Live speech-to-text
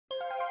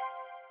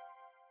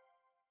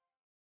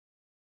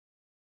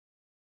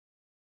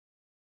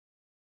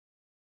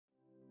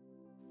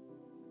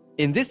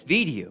In this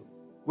video,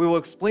 we will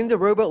explain the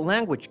robot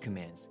language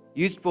commands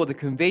used for the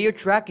conveyor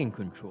tracking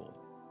control.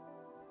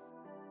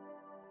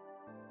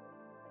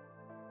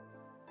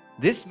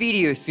 This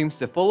video assumes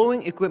the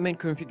following equipment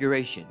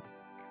configuration: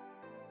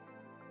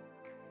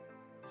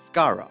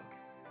 SCARA,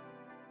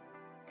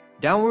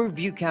 downward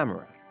view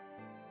camera,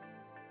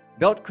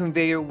 belt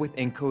conveyor with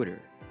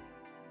encoder,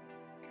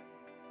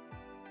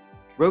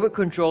 robot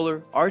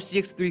controller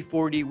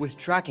RCX340 with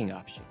tracking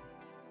option,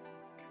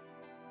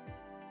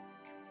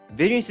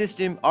 vision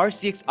system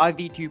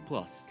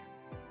RCXiVY2+,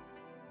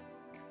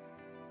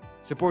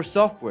 support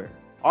software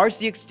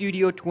RCX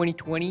Studio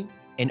 2020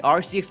 and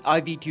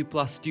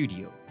RCXiV2+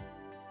 Studio.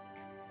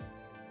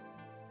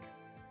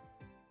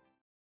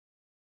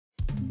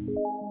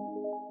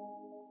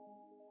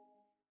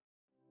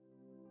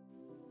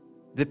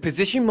 The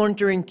position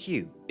monitoring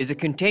queue is a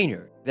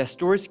container that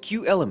stores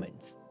queue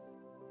elements.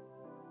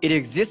 It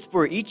exists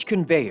for each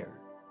conveyor.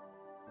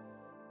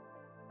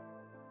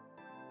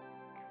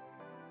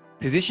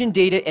 Position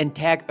data and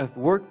tag of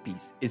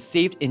workpiece is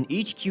saved in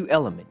each queue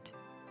element.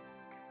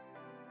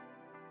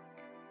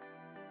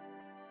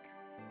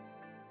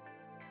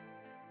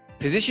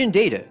 Position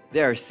data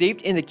that are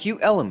saved in the queue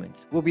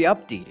elements will be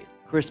updated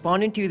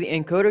corresponding to the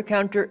encoder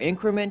counter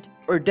increment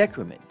or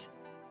decrement.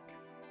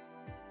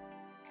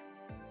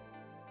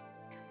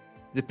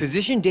 The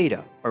position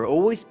data are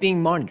always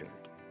being monitored.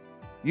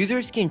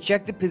 Users can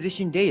check the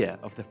position data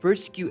of the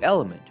first queue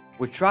element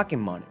with tracking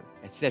monitor,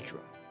 etc.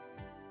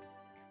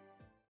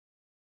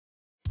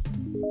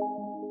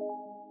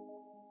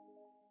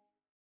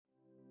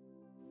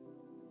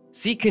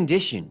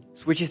 CCOND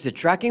switches the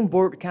tracking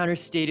board counter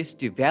status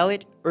to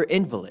valid or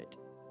invalid.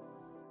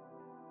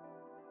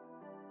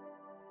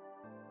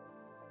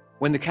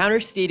 When the counter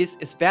status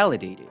is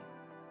validated,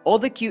 all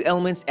the queue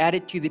elements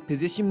added to the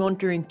position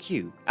monitoring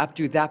queue up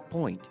to that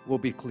point will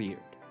be cleared.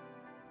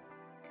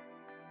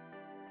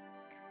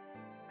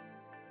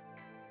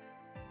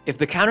 If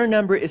the counter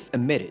number is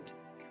omitted,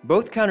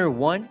 both counter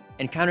 1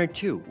 and counter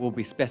 2 will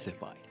be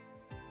specified.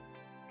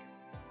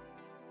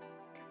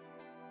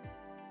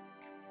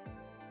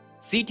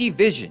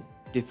 CTVISION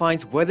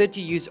defines whether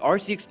to use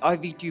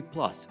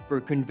RCXiV2+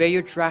 for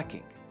conveyor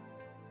tracking.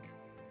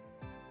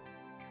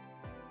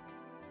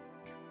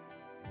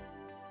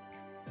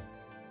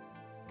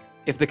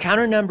 If the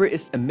counter number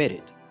is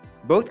omitted,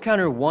 both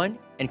counter 1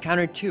 and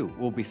counter 2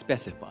 will be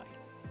specified.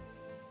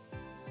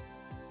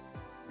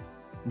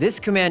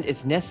 This command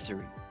is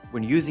necessary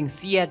when using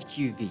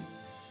CADDQUEV.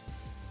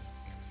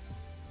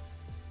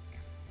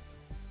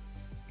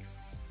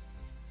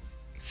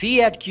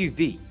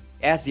 CADDQUEV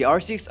adds the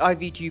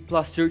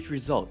RCXiV2+ search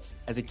results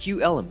as a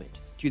queue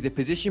element to the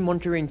position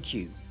monitoring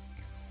queue.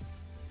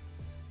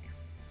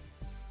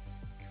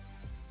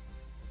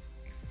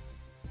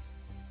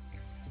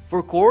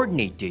 For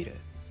coordinate data,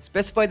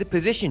 specify the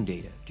position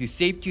data to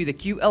save to the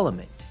queue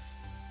element.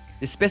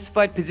 The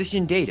specified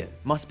position data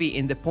must be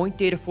in the point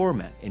data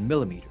format in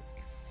millimeter.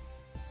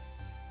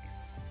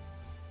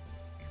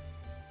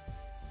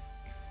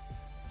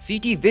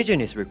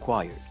 CTVISION is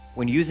required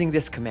when using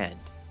this command.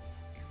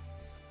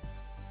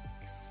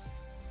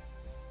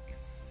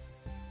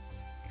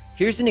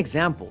 Here's an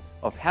example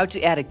of how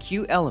to add a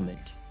queue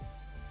element.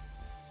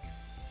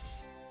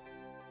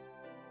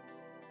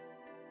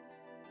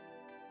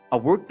 A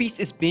workpiece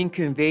is being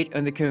conveyed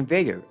on the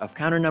conveyor of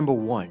counter number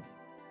 1.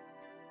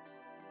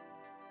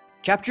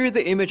 Capture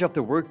the image of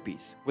the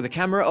workpiece with a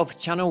camera of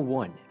channel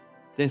 1,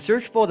 then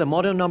search for the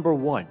model number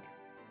 1.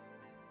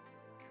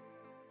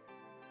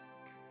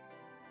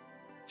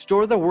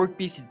 Store the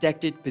workpiece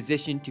detected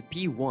position to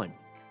P1.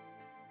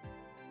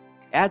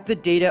 Add the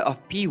data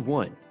of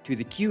P1 to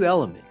the queue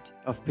element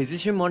of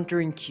position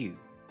monitoring queue.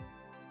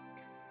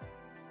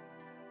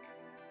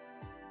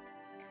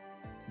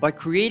 By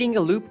creating a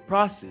loop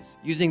process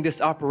using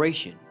this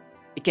operation,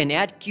 it can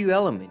add queue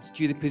elements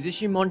to the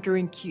position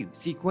monitoring queue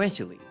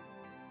sequentially.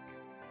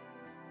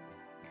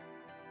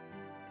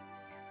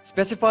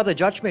 Specify the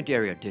judgment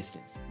area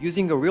distance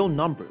using a real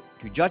number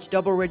to judge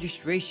double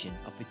registration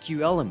of the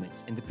queue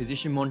elements in the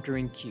position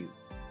monitoring queue.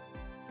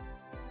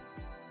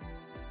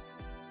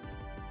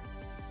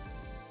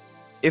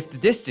 If the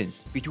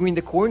distance between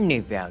the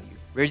coordinate value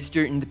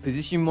registered in the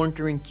position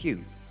monitoring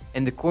queue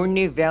and the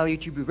coordinate value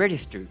to be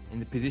registered in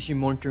the position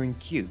monitoring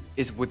queue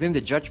is within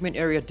the judgment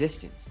area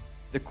distance,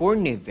 the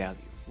coordinate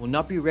value will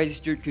not be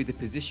registered to the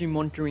position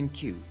monitoring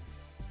queue.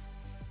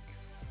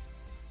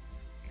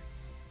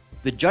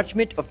 The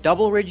judgment of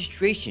double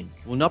registration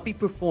will not be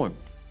performed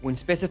when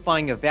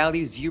specifying a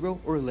value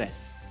 0 or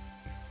less.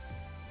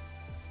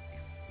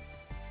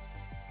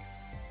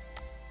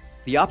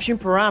 The option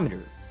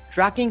parameter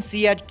tracking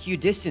CADDQUEV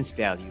distance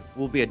value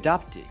will be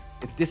adopted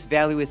if this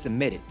value is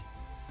omitted.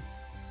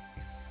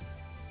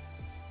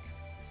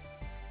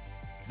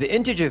 The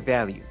integer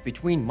value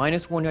between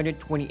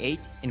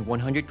 -128 and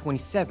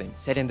 127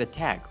 set in the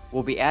tag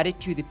will be added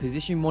to the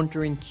position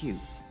monitoring queue.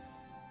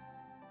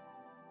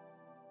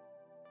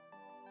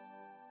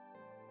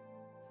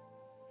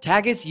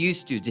 Tag is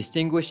used to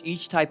distinguish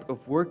each type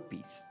of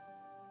workpiece.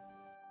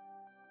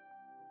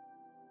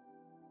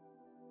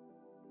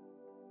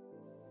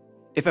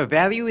 If a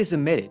value is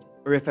omitted,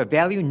 or if a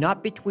value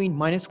not between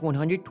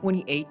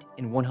 -128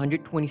 and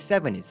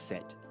 127 is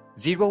set,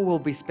 0 will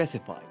be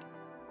specified.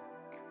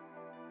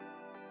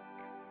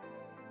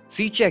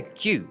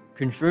 CCHKQUE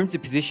confirms the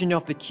position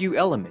of the queue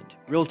element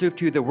relative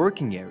to the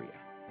working area.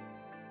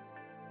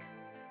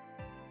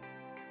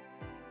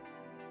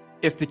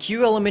 If the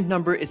queue element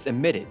number is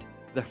omitted,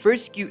 the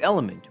first queue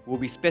element will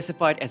be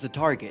specified as a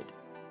target.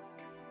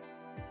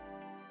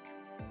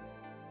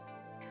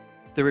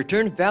 The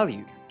return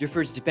value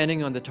differs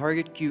depending on the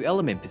target queue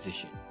element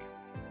position.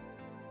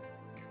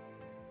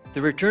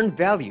 The return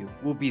value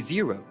will be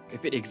 0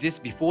 if it exists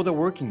before the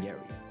working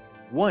area,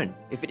 1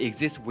 if it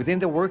exists within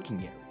the working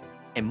area,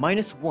 and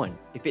 -1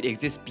 if it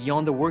exists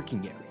beyond the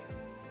working area.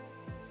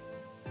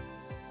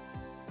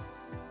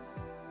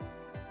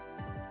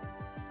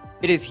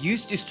 It is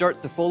used to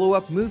start the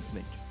follow-up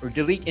movement or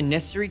delete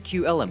unnecessary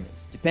queue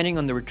elements depending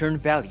on the return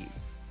value.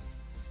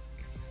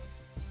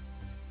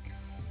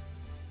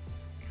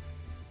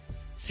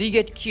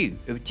 CGETQUE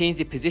obtains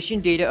the position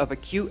data of a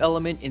queue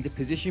element in the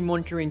position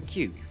monitoring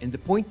queue in the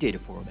point data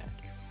format.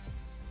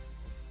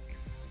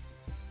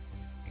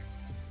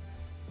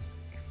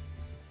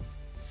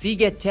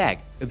 CGETTAG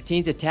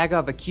obtains a tag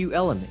of a queue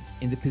element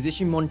in the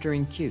position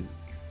monitoring queue.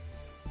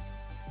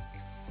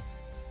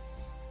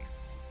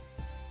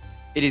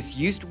 It is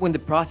used when the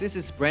process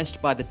is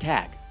branched by the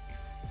tag.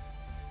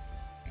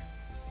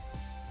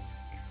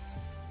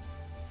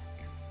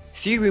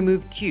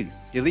 CRMVQUE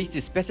deletes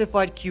the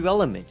specified queue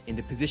element in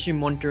the position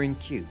monitoring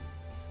queue.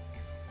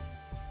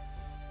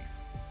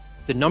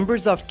 The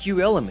numbers of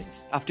queue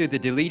elements after the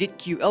deleted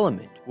queue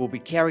element will be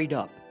carried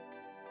up.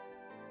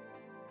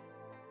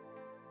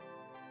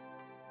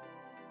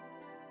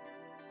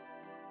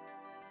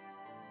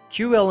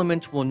 Queue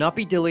elements will not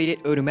be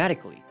deleted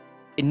automatically.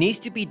 It needs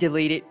to be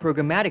deleted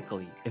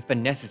programmatically if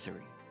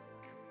unnecessary.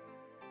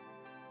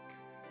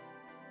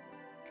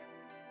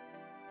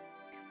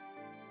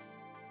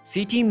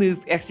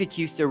 CTMOVE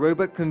executes the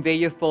robot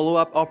conveyor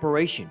follow-up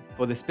operation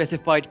for the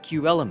specified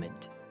queue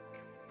element.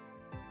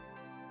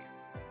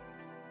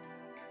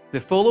 The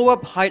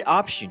follow-up height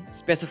option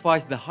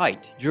specifies the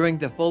height during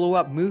the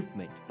follow-up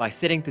movement by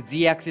setting the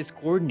z-axis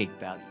coordinate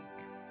value.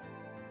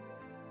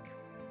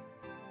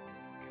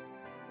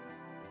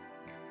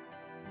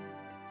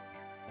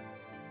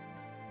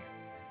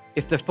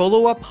 If the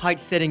follow-up height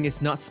setting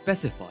is not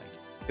specified,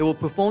 it will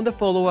perform the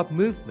follow-up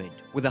movement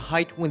with a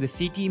height when the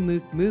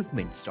CTMOVE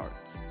movement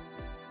starts.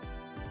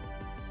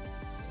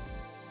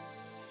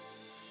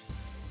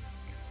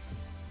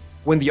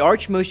 When the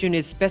arch motion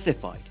is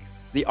specified,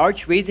 the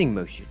arch raising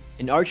motion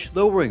and arch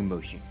lowering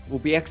motion will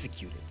be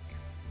executed.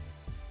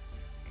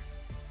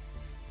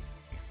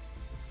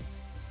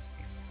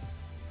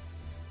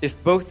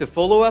 If both the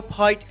follow-up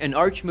height and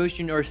arch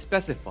motion are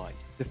specified,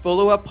 the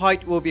follow-up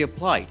height will be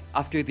applied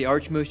after the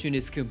arch motion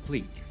is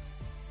complete.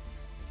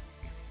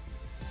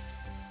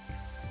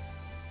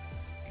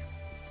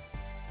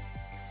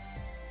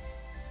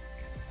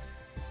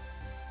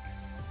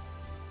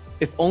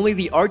 If only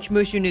the arch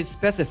motion is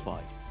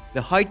specified,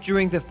 the height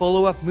during the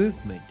follow-up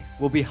movement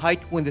will be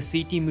height when the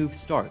CTMOVE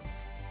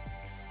starts.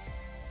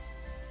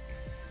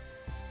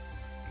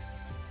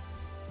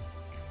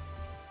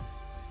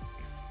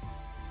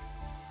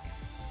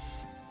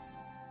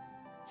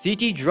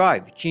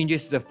 CTDRIVE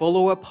changes the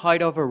follow-up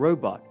height of a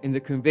robot in the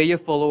conveyor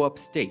follow-up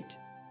state.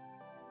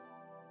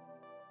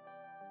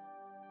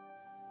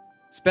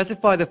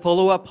 Specify the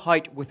follow-up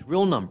height with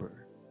real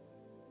number.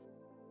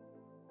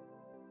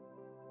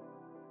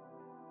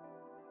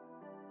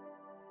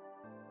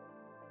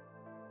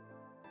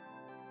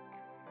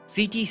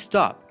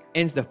 CTSTOP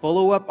ends the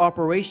follow-up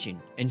operation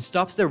and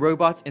stops the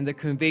robots in the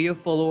conveyor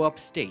follow-up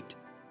state.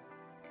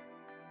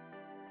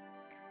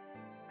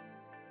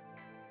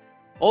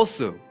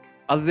 Also,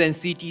 other than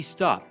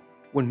CTSTOP,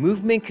 when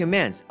movement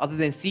commands other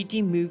than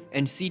CTMOVE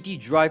and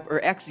CTDRIVE are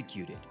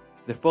executed,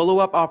 the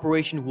follow-up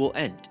operation will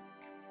end.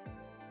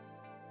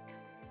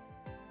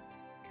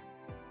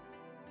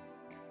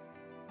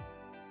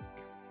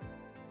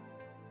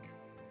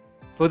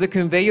 For the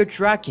conveyor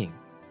tracking,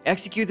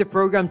 execute the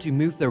program to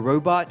move the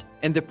robot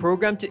and the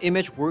program to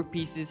image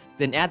workpieces,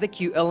 then add the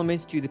queue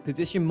elements to the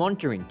position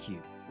monitoring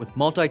queue with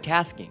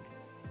multitasking.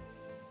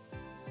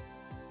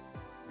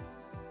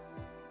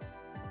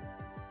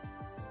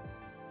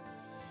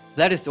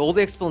 That is all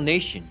the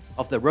explanation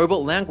of the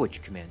robot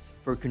language commands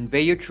for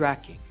conveyor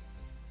tracking.